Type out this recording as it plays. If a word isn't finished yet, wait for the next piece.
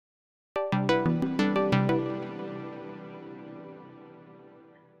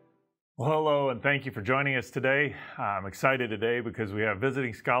Well, hello, and thank you for joining us today. I'm excited today because we have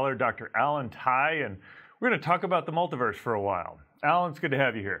visiting scholar Dr. Alan Tai, and we're going to talk about the multiverse for a while. Alan, it's good to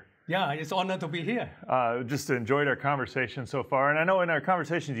have you here. Yeah, it's an honor to be here. Just enjoyed our conversation so far, and I know in our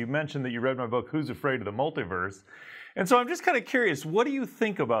conversations you mentioned that you read my book, Who's Afraid of the Multiverse? And so I'm just kind of curious, what do you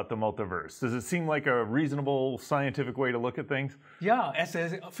think about the multiverse? Does it seem like a reasonable scientific way to look at things? Yeah, as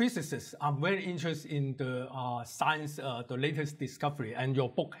a physicist, I'm very interested in the science, the latest discovery, and your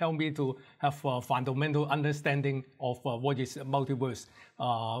book helped me to have a fundamental understanding of what is multiverse.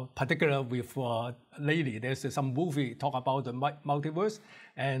 Particularly with lately, there's some movie talk about the multiverse,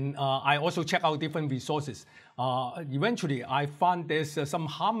 and I also check out different resources. Eventually, I found there's some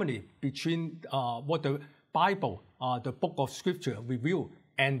harmony between what the Bible, the book of Scripture, reveal,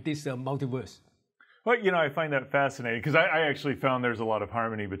 and this multiverse. Well, you know, I find that fascinating because I actually found there's a lot of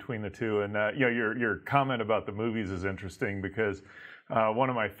harmony between the two. And you know, your comment about the movies is interesting because one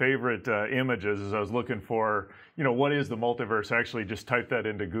of my favorite images is I was looking for, you know, what is the multiverse? I actually just typed that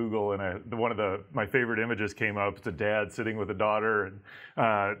into Google, and one of my favorite images came up. It's a dad sitting with a daughter,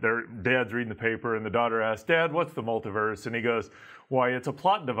 and their dad's reading the paper, and the daughter asks, "Dad, what's the multiverse?" And he goes, "Why, it's a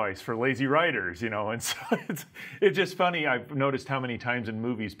plot device for lazy writers," you know. And so it's just funny. I've noticed how many times in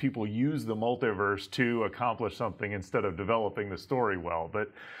movies people use the multiverse to accomplish something instead of developing the story well.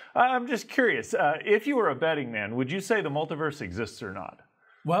 But I'm just curious, if you were a betting man, would you say the multiverse exists or not?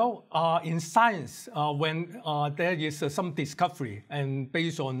 Well, in science, when there is some discovery and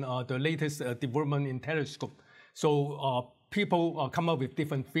based on the latest development in telescope, so people come up with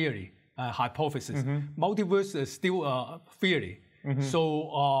different theory, hypothesis. Multiverse is still a theory.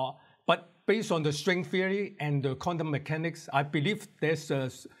 So, but based on the string theory and the quantum mechanics, I believe there's a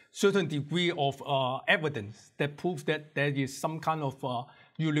certain degree of evidence that proves that there is some kind of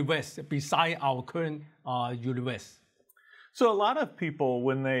universe beside our current universe. So a lot of people,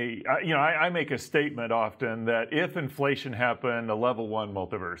 when they, you know, I make a statement often that if inflation happened, a level 1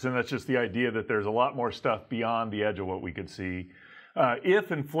 multiverse, and that's just the idea that there's a lot more stuff beyond the edge of what we could see.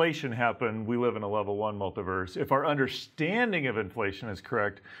 If inflation happened, we live in a level 1 multiverse. If our understanding of inflation is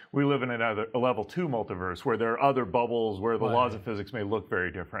correct, we live in a level 2 multiverse where there are other bubbles where the laws of physics may look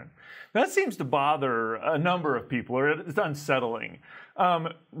very different. That seems to bother a number of people, or it's unsettling.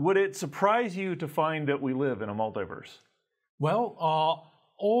 Would it surprise you to find that we live in a multiverse? Well,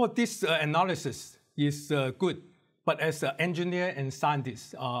 all this analysis is good, but as an engineer and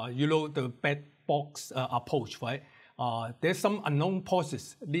scientist, you know the black box approach, right? There's some unknown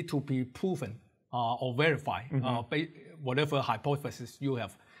process need to be proven or verified, whatever hypothesis you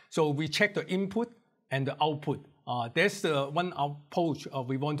have. So we check the input and the output. There's one approach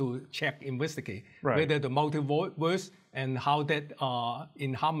we want to check, investigate, whether the multiverse and how that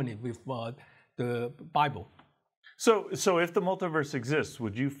in harmony with the Bible. So if the multiverse exists,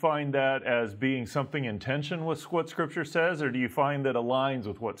 would you find that as being something in tension with what Scripture says, or do you find that aligns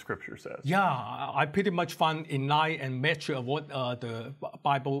with what Scripture says? Yeah, I pretty much find in line and match what the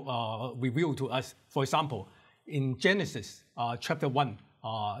Bible revealed to us. For example, in Genesis chapter 1,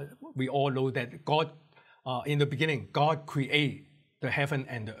 we all know that God, in the beginning, God created the heaven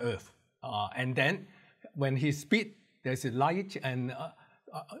and the earth. And then when He speaks, there's a light and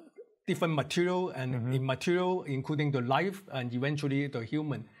different material and immaterial, including the life, and eventually the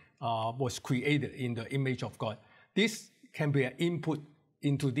human was created in the image of God. This can be an input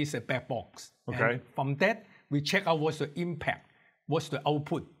into this black box. Okay. And from that, we check out what's the impact, what's the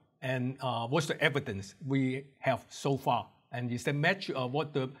output, and what's the evidence we have so far. And is that match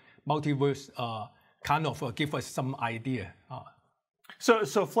what the multiverse kind of give us some idea.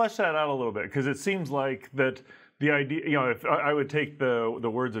 So flesh that out a little bit, because it seems like that the idea, you know, if I would take the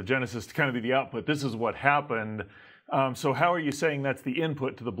words of Genesis to kind of be the output, this is what happened. So how are you saying that's the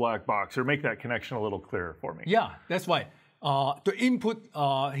input to the black box? Or make that connection a little clearer for me. Yeah, that's right. The input,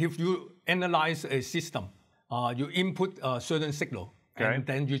 if you analyze a system, you input a certain signal, and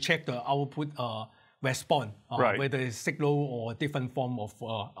then you check the output response, whether it's signal or different form of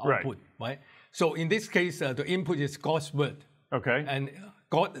output, right? So in this case, the input is God's word. Okay. And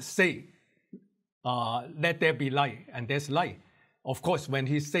God say, let there be light, and there's light. Of course, when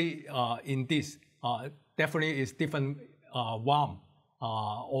He say in this, definitely is different realm,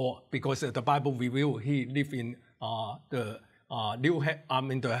 or because the Bible reveal He live in the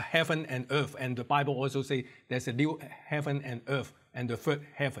the heaven and earth, and the Bible also say there's a new heaven and earth and the third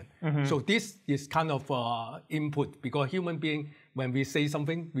heaven. So this is kind of input, because human being, when we say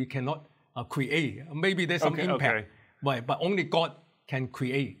something, we cannot create. Maybe there's some impact, right? But only God can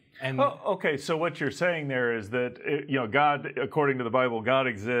create. And okay, so what you're saying there is that God, according to the Bible, God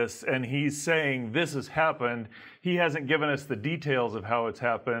exists, and He's saying this has happened. He hasn't given us the details of how it's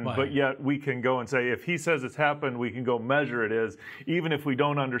happened, Right. but yet we can go and say, if He says it's happened, we can go measure it is, even if we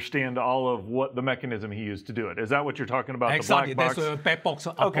don't understand all of what the mechanism He used to do it. Is that what you're talking about? exactly, The black box? that's a black box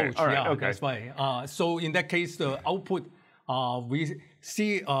approach. all right, yeah, okay. that's right. So in that case, the output we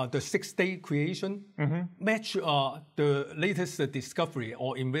see the six-day creation match the latest discovery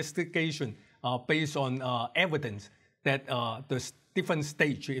or investigation based on evidence that the different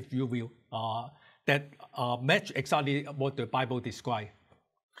stage, if you will, that match exactly what the Bible describes.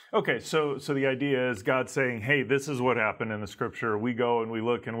 Okay, so the idea is God saying, hey, this is what happened in the scripture. We go and we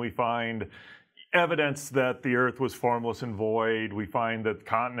look and we find evidence that the earth was formless and void. We find that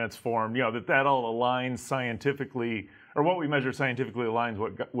continents formed, that all aligns scientifically, or what we measure scientifically aligns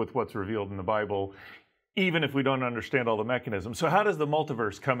with what's revealed in the Bible, even if we don't understand all the mechanisms. So how does the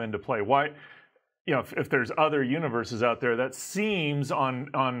multiverse come into play? Why, if there's other universes out there, that seems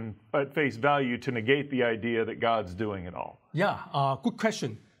at face value to negate the idea that God's doing it all. Yeah, good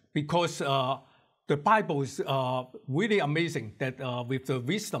question. Because the Bible is really amazing that with the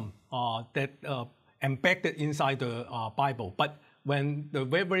wisdom that embedded inside the Bible. But when the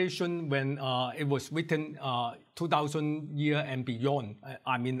Revelation, when it was written 2,000 years and beyond,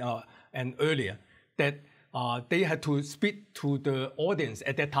 and earlier, that they had to speak to the audience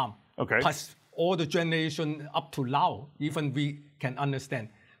at that time. Okay. Plus all the generation up to now, even we can understand.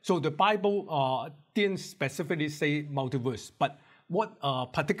 So the Bible didn't specifically say multiverse, but what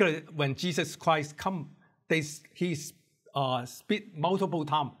particularly when Jesus Christ come, he speak multiple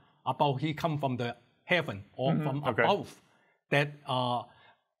times about he come from the heaven or from above. That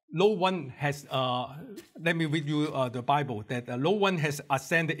no one has, let me read you the Bible, that no one has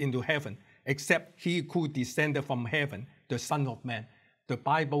ascended into heaven except he who descended from heaven, the Son of Man. The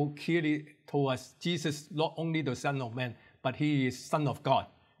Bible clearly told us Jesus not only the Son of Man, but he is Son of God.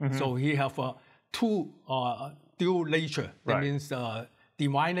 So he have two dual nature. That Right. means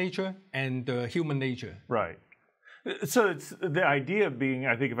divine nature and human nature. Right. So it's the idea being,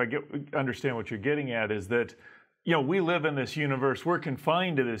 I think if I understand what you're getting at, is that we live in this universe, we're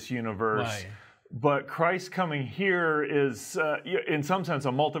confined to this universe, Right. but Christ coming here is, in some sense,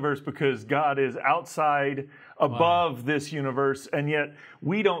 a multiverse because God is outside, above this universe, and yet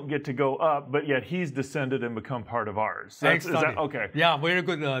we don't get to go up, but yet He's descended and become part of ours. Is that okay? Yeah, very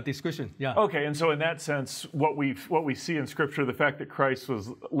good discussion. Yeah. Okay, and so in that sense, what we see in Scripture, the fact that Christ was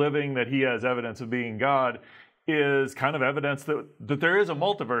living, that He has evidence of being God, is kind of evidence that there is a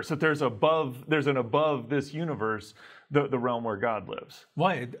multiverse, that there's an above this universe, the realm where God lives.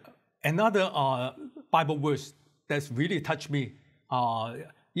 Right. Another Bible verse that's really touched me,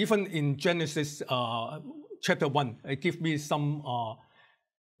 even in Genesis chapter 1, it gives me some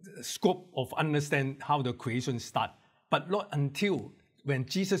scope of understand how the creation started. But not until when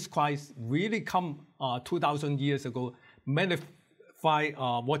Jesus Christ really come 2,000 years ago, magnify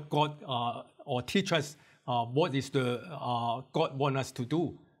what God or teach us what is the God want us to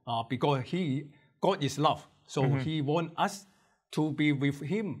do, because God is love, so He want us to be with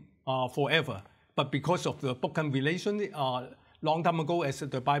Him forever. But because of the broken relation, long time ago, as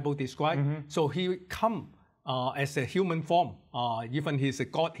the Bible described, so He come as a human form, even He's a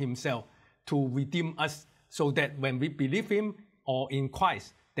God Himself, to redeem us, so that when we believe Him or in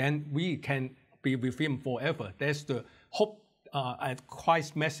Christ, then we can be with Him forever. That's the hope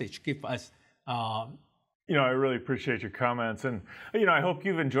Christ's message gives us. I really appreciate your comments, and I hope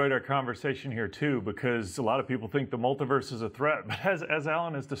you've enjoyed our conversation here too, because a lot of people think the multiverse is a threat, but as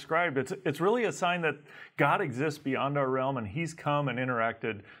Alan has described, it's really a sign that God exists beyond our realm, and He's come and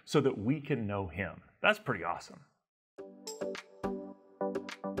interacted so that we can know Him. That's pretty awesome.